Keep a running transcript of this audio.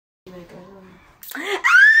Hi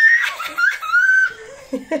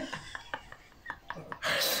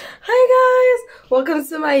guys, welcome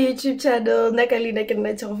to my YouTube channel,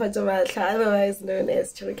 otherwise known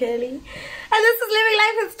as Chirikeli. And this is Living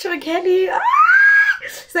Life with Chirikeli.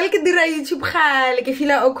 So I can do YouTube like if you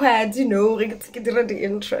feel awkward, you know, I can do the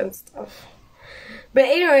intro and stuff. But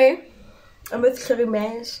anyway, I'm with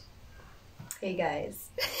Chirimesh. Hey guys.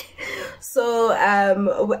 So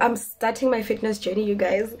I'm starting my fitness journey, you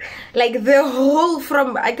guys. Like the whole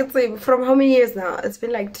I could say from how many years now? It's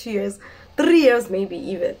been like 2 years. 3 years maybe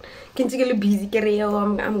even. Busy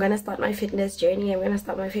I'm gonna start my fitness journey.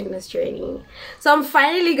 So I'm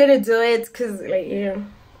finally gonna do it because, like, you know,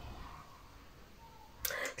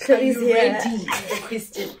 Chloe's here. Ready? The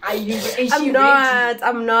question. Are you?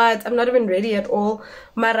 I'm not even ready at all.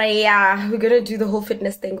 Maraya, we're gonna do the whole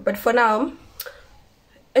fitness thing. But for now,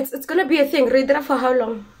 it's gonna be a thing. Ready for how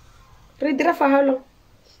long?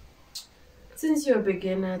 Since you're a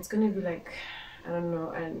beginner, it's gonna be like, I don't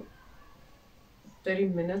know, and 30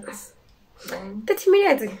 minutes long. 30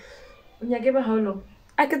 minutes? Yeah, how long?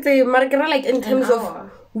 I could say, like in terms of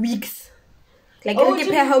weeks. Like,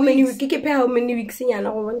 how many weeks in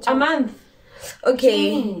a month.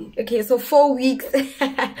 Okay, so 4 weeks.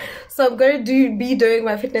 So I'm gonna be doing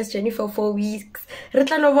my fitness journey for 4 weeks.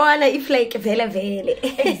 If like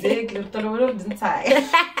Exactly.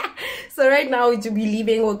 So right now we'll be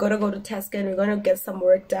leaving. We're gonna go to Tuscan. We're gonna get some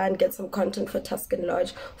work done, get some content for Tuscan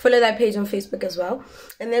Lodge. Follow that page on Facebook as well.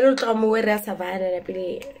 And then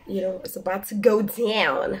you know, it's about to go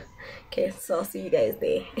down. Okay, so I'll see you guys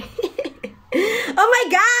there. Oh my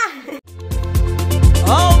god!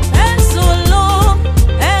 Oh,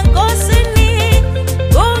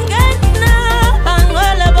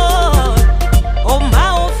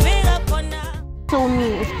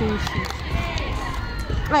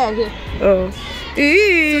 oh,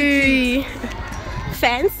 ooh,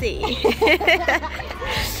 fancy.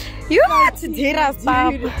 You had to do that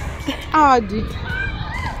stuff. Oh, dude,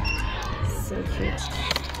 so cute.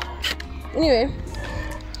 Anyway,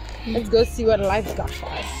 let's go see what life's got for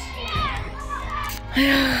us.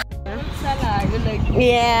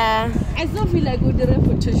 Yeah, I still feel like we did a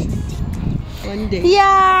photo shoot one day.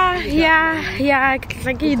 Yeah.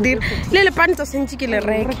 Like you did. Little panto since you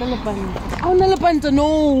reg. Oh, no, panto,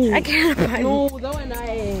 no. I can't. No, that one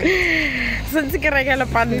I. Since you regular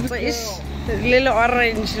panto is little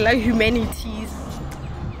orange, like humanities.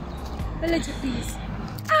 A little piece.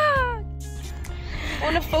 I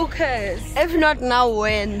wanna focus. If not now,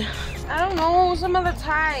 when? I don't know. Some other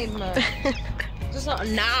time. Just not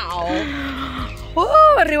now.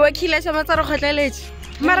 Oh, Riwakila Shamataro Hotelage.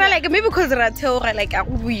 Mara, like maybe because Ratera, like a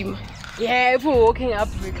wim. Yeah, if we're walking up,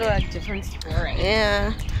 we go at different stories.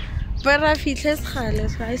 Yeah. But I feel less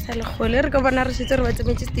harmless. I said, "Holler, Governor, she's over to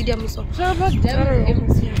the stadium." So, we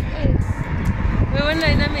were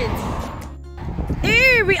 9 minutes.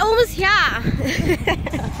 Hey, we almost here.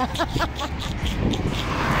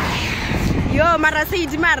 Yo, Mara, say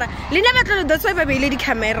it, Mara. Lina, that's why I made the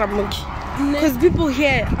camera monkey. Because people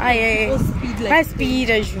here, I speed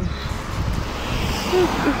as you.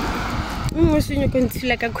 I'm going to feel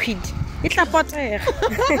like a quid. It's a potter.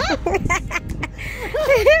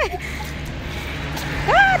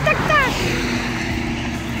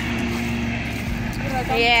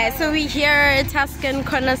 Yeah, so we here at Tuscan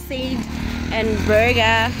Connoisseur and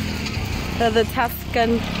Burger, the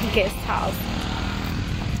Tuscan guest house.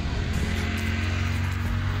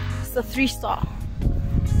 It's a 3-star.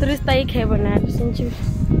 3-star cabinet, isn't you?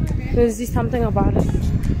 There's something about it.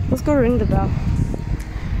 Let's go ring the bell.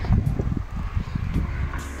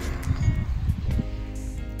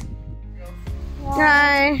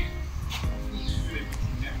 Hi.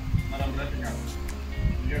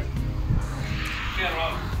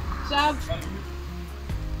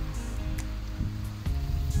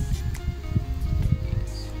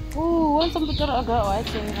 Oh, want some picture of girl? I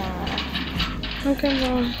think. Okay,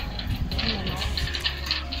 well.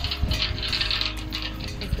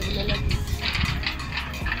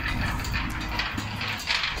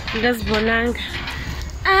 That's bonang.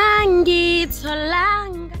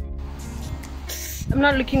 I'm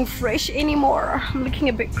not looking fresh anymore. I'm looking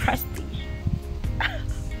a bit crusty. I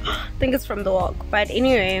think it's from the walk. But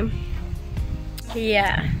anyway,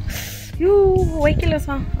 yeah. You wake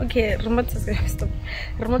up. Okay, remote is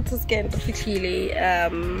getting officially.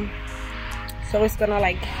 So it's gonna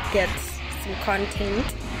like get some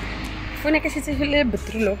content. Gonna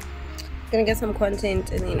get some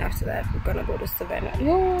content, and then after that we're gonna go to Savannah.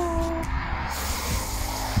 Yo,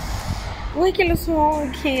 wake up.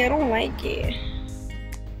 Okay, I don't like it.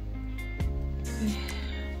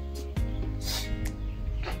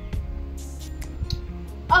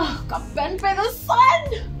 Oh, got burnt by the sun.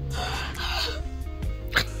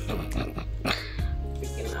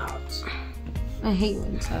 Freaking out. I hate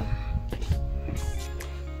winter.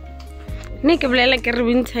 Nika blela ke re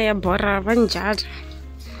winter ya bora ba njada.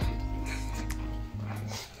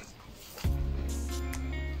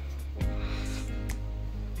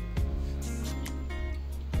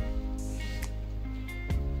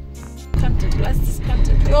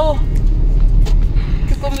 Oh,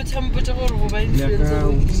 come temperature or which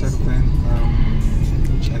entrance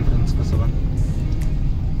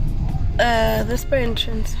the spur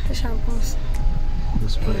entrance, the shampoos. The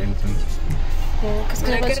spur entrance. Yeah, because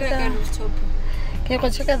can you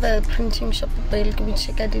check out the printing shop? But can we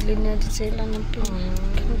check out the linear detail on the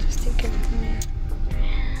can we just take it from there?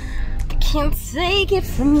 I can't take it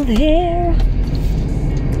from there.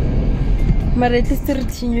 Marete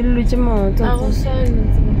sirtinyo luje moto.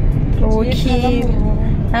 Rocky.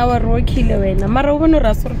 Our Rocky lewena. Mara ubona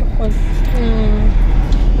rasor ke khona.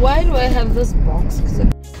 Why do I have this box?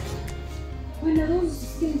 When are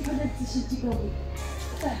those skin colored t-shirts you got? What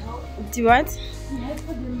the hell? Do what? You have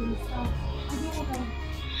for them and stuff. I don't know why.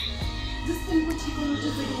 This thing what you gonna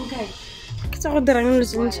just like okay. Ke tsa go dira ngwe le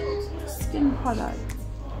skin colored.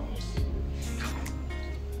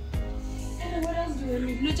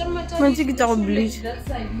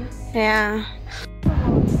 Yeah.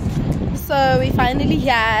 So we finally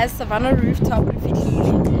here Savannah rooftop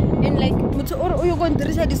and like you're going to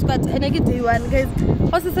reach this spot and I get day one guys.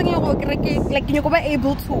 Also saying like you're gonna be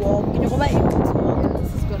able to walk.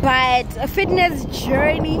 But a fitness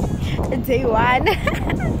journey day one.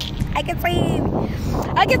 I can say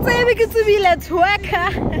we get to be let's work.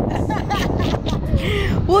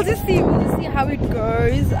 We'll just see how it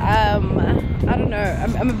goes. I don't know.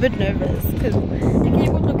 I'm a bit nervous because I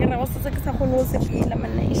can't look at also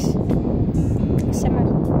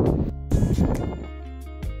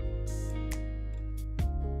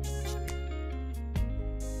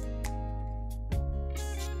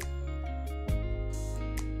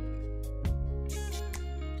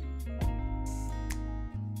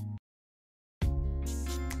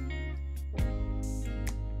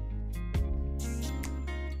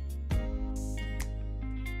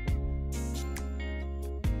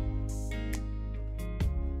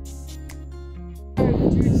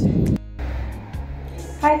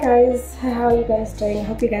Hi guys, how are you guys doing? I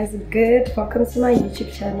hope you guys are good. Welcome to my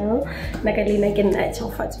YouTube channel,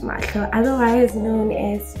 otherwise known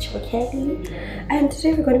as Chokeli. And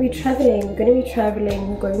today we're going to be traveling. We're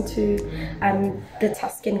going to the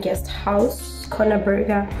Tuscan guest house, Corner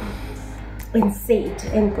Burger in Sate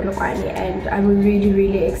in Polokwane, and I'm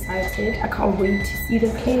really excited. I can't wait to see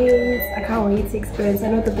the place. I can't wait to experience.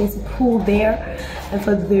 I know that there's a pool there, and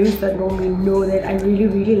for those that know me know that I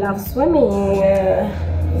really love swimming.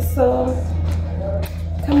 So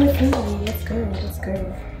come with me. Let's go.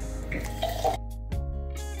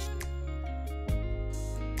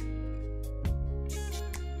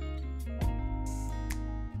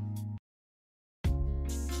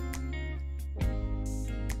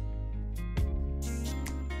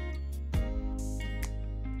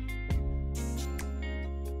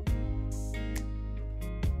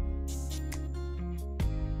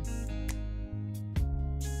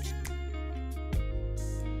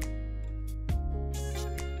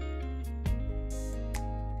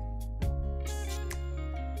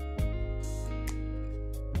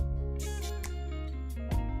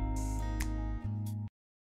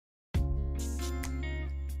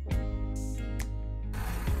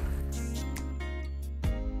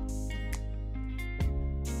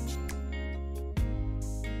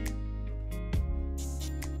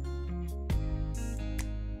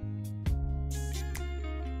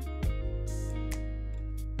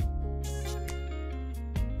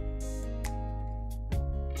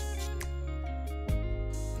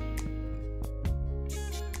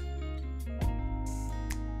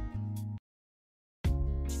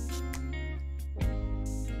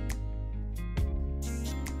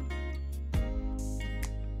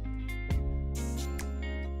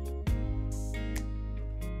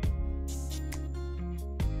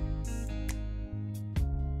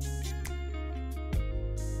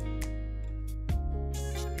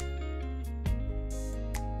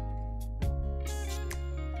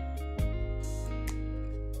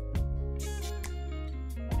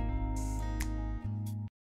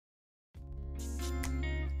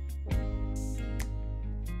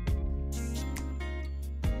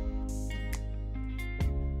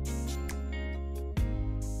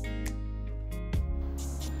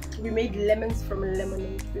 We made lemons from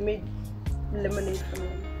lemonade. We made lemonade from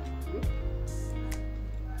lemon.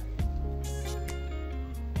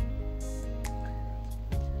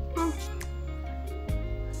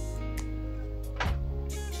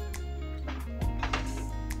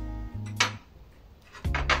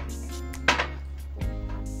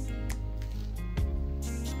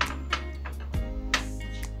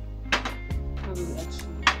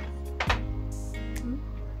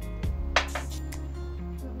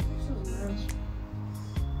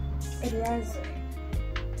 rice.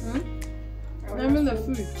 I mean the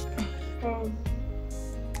food.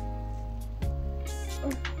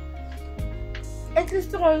 At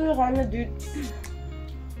least around, dude.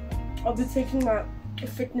 I'll be taking my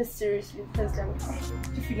fitness seriously because I'm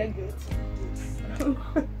to feel like good.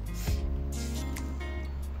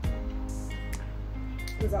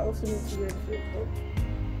 Because I also need to get food.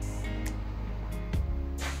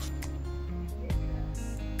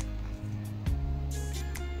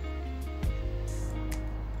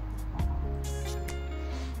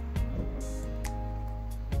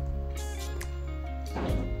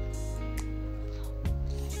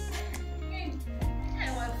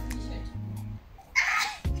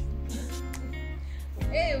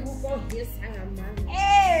 Hey, we'll go get some, man.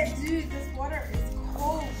 Hey, dude, this water is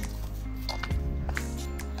cold.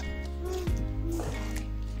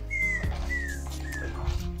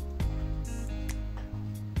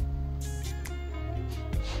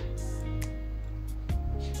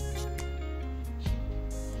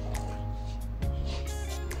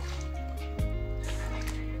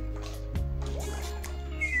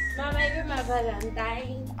 Mama, even my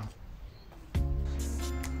Valentine.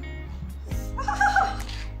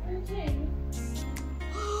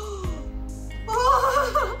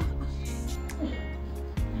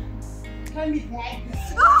 Can be bad.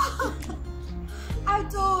 I'm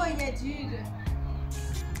doing it, dude.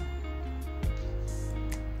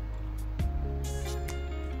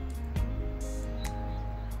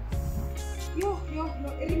 Yo,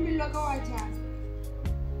 it look like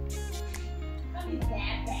Can be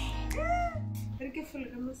bad. Very careful,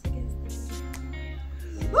 I'm not against it.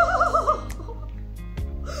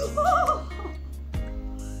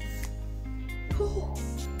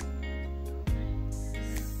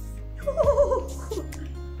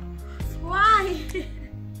 Why?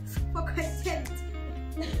 For content.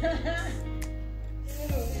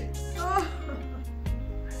 Oh.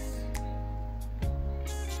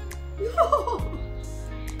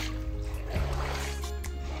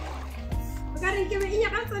 Makanya kaya inya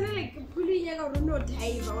kan sana like pulinya kau no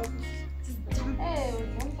dive or just jump.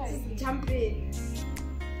 Just jump in.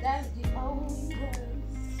 That's the only one.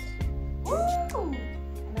 Woo!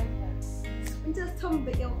 I like that. I'm just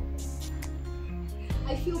tumbling.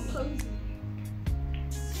 I feel cozy.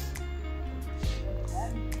 I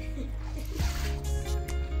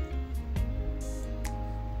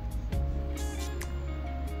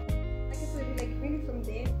guess maybe like maybe from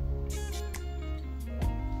there.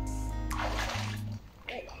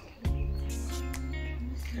 Right.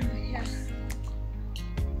 Yeah.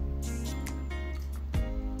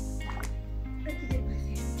 I can get my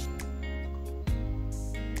face.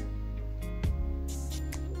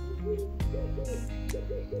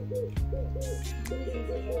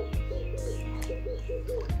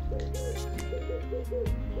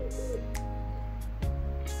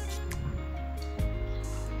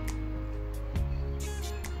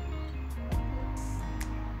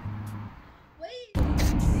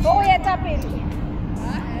 Oh yeah, tap in.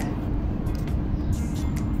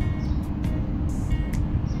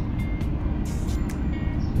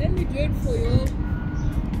 Let me do it for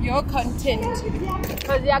your content.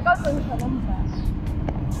 Because you are going to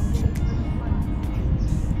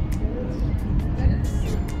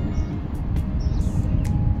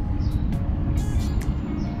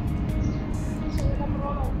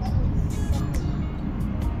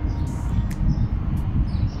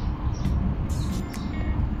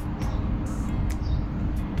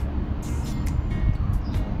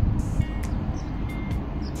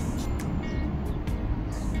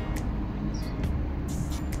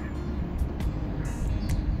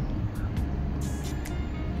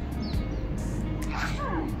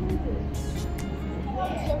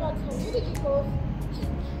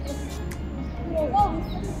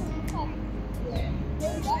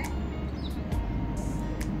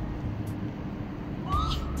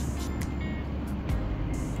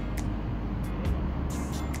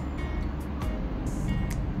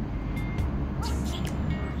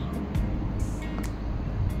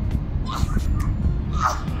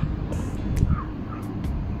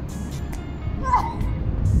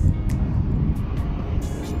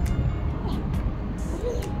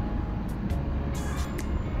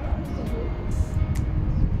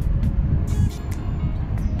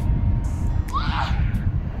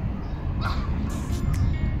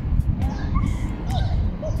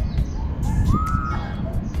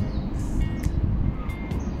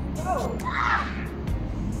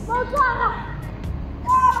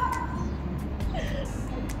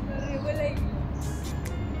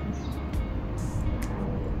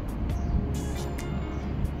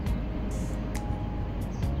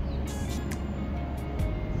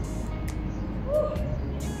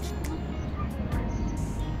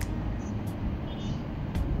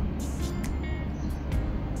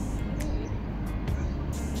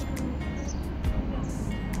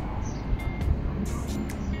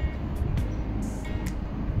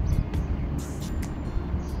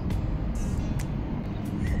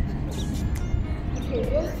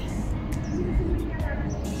Municipality,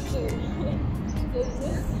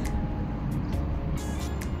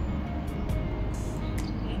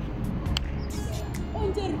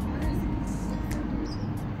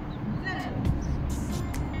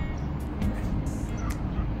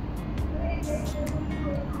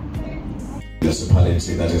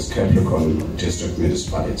 that is Capricorn District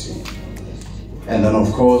Municipality. And then of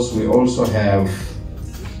course we also have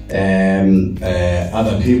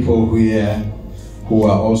other people here who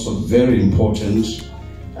are also very important,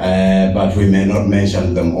 but we may not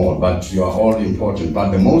mention them all, but you are all important.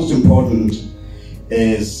 But the most important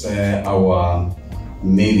is our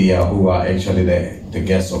media, who are actually the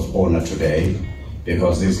guests of honor today,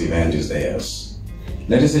 because this event is theirs.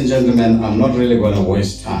 Ladies and gentlemen, I'm not really going to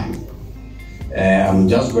waste time. I'm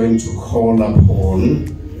just going to call upon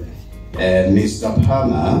Mr.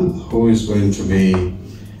 Palmer, who is going to be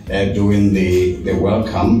doing the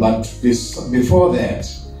welcome. But before that,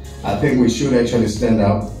 I think we should actually stand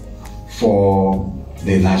up for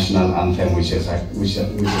the national anthem, which is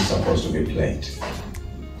supposed to be played.